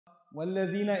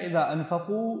وَالَّذِينَ إِذَا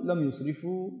أَنفَقُوا لَمْ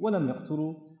يُسْرِفُوا وَلَمْ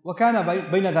يَقْتُرُوا وَكَانَ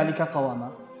بَيْنَ ذَلِكَ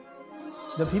قَوَامًا.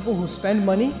 The people who spend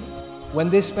money, when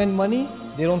they spend money,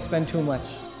 they don't spend too much.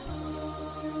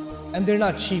 And they're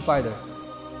not cheap either.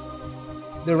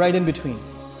 They're right in between.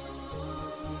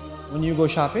 When you go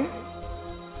shopping,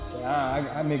 say,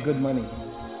 I make good money.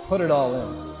 Put it all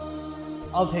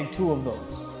in. I'll take 2 of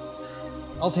those.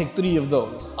 I'll take 3 of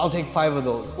those. I'll take 5 of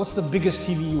those. What's the biggest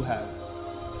TV you have?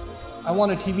 I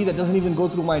want a TV that doesn't even go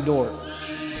through my door.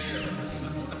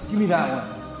 Give me that one.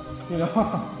 You know?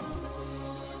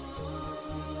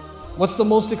 What's the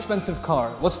most expensive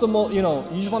car? What's the most, you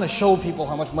just want to show people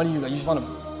how much money you got. You just want to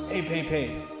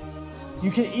pay.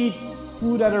 You can eat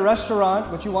food at a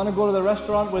restaurant, but you want to go to the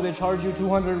restaurant where they charge you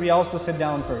 200 rials to sit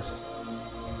down first.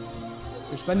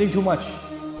 You're spending too much.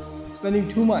 Spending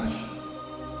too much.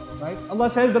 Right? Allah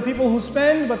says the people who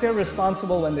spend, but they're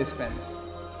responsible when they spend.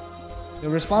 They're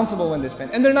responsible when they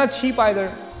spend. And they're not cheap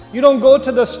either. You don't go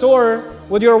to the store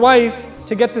with your wife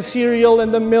to get the cereal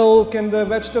and the milk and the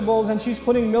vegetables, and she's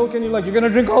putting milk and you're like, you're going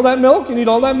to drink all that milk? You need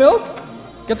all that milk?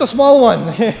 Get the small one.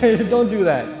 Don't do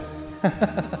that.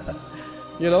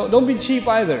 Don't be cheap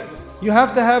either. You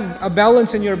have to have a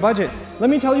balance in your budget.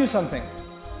 Let me tell you something.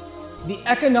 The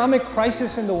economic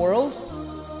crisis in the world,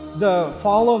 the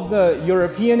fall of the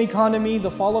European economy, the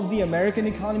fall of the American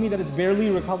economy that it's barely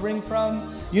recovering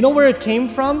from, you know where it came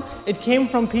from? It came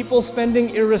from people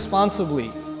spending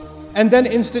irresponsibly. And then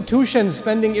institutions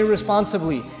spending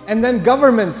irresponsibly. And then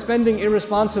governments spending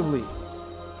irresponsibly.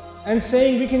 And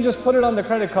saying we can just put it on the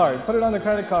credit card, put it on the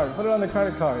credit card, put it on the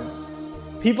credit card.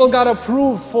 People got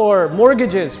approved for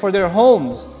mortgages for their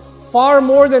homes, far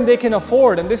more than they can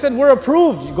afford. And they said, we're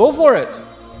approved, you go for it.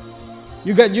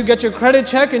 You get your credit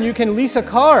check and you can lease a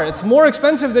car. It's more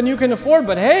expensive than you can afford,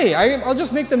 but hey, I'll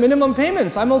just make the minimum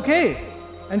payments, I'm okay.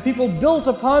 And people built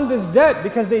upon this debt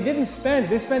because they didn't spend,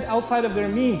 they spent outside of their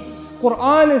means.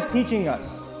 Quran is teaching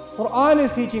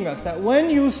us that when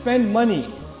you spend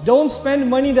money, don't spend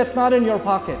money that's not in your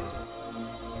pocket.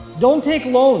 Don't take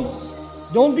loans.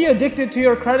 Don't be addicted to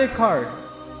your credit card.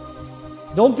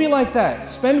 Don't be like that.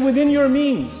 Spend within your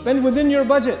means, spend within your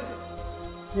budget.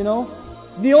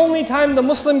 The only time the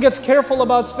Muslim gets careful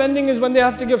about spending is when they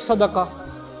have to give sadaqah.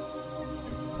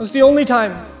 That's the only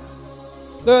time.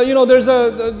 There's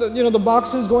the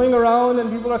boxes going around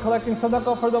and people are collecting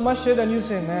sadaqah for the masjid, and you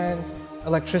say, man,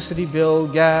 electricity bill,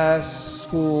 gas,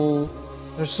 school,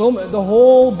 the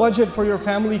whole budget for your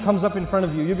family comes up in front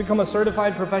of you. You become a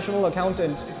certified professional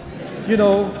accountant,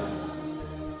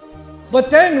 But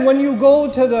then when you go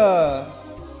to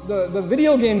the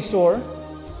video game store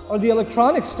or the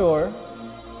electronics store,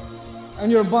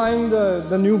 and you're buying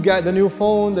the new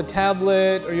phone, the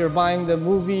tablet, or you're buying the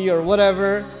movie or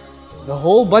whatever, the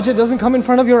whole budget doesn't come in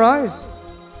front of your eyes.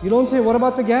 You don't say, what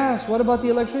about the gas? What about the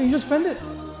electricity? You just spend it.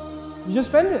 You just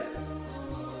spend it.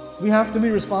 We have to be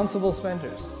responsible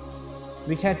spenders.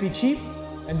 We can't be cheap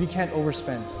and we can't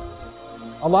overspend.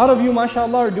 A lot of you,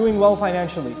 mashallah, are doing well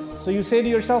financially. So you say to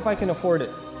yourself, I can afford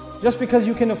it. Just because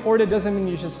you can afford it doesn't mean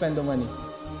you should spend the money.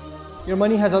 Your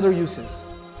money has other uses.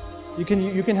 You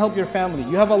can help your family.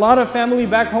 You have a lot of family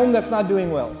back home that's not doing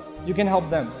well. You can help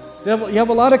them. You have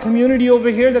a lot of community over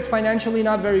here that's financially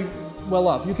not very well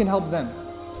off. You can help them.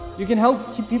 You can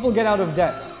help keep people get out of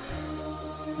debt.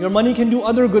 Your money can do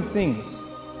other good things.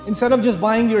 Instead of just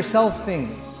buying yourself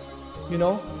things,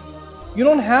 You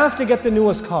don't have to get the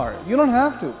newest car. You don't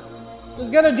have to.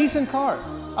 Just get a decent car.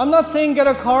 I'm not saying get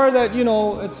a car that,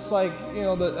 it's like,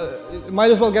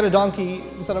 might as well get a donkey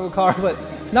instead of a car, but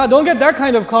no, don't get that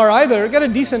kind of car either. Get a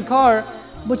decent car,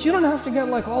 but you don't have to get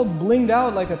like all blinged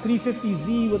out like a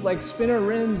 350Z with like spinner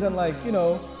rims and like,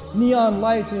 neon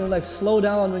lights, like slow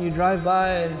down when you drive by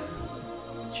and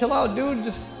chill out, dude.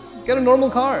 Just get a normal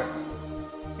car.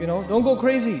 Don't go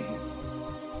crazy.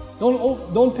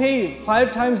 Don't pay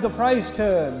 5 times the price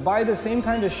to buy the same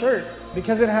kind of shirt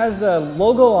because it has the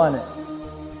logo on it.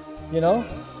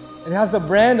 It has the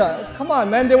brand on it. Come on,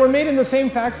 man, they were made in the same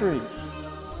factory.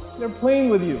 They're playing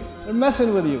with you. They're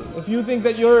messing with you. If you think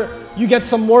that you get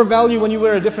some more value when you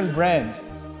wear a different brand.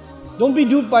 Don't be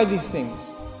duped by these things.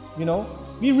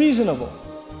 Be reasonable.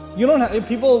 You don't have,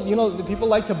 people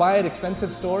like to buy at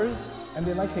expensive stores and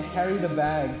they like to carry the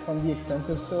bag from the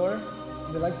expensive store.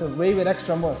 They like to wave it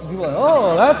extra more. So people are like,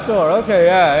 oh, that store, okay,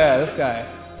 yeah, this guy.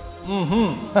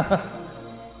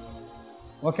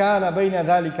 وَكَانَ بَيْنَ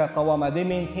ذَلِكَ قَوَامًا. They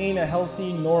maintain a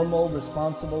healthy, normal,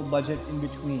 responsible budget in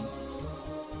between.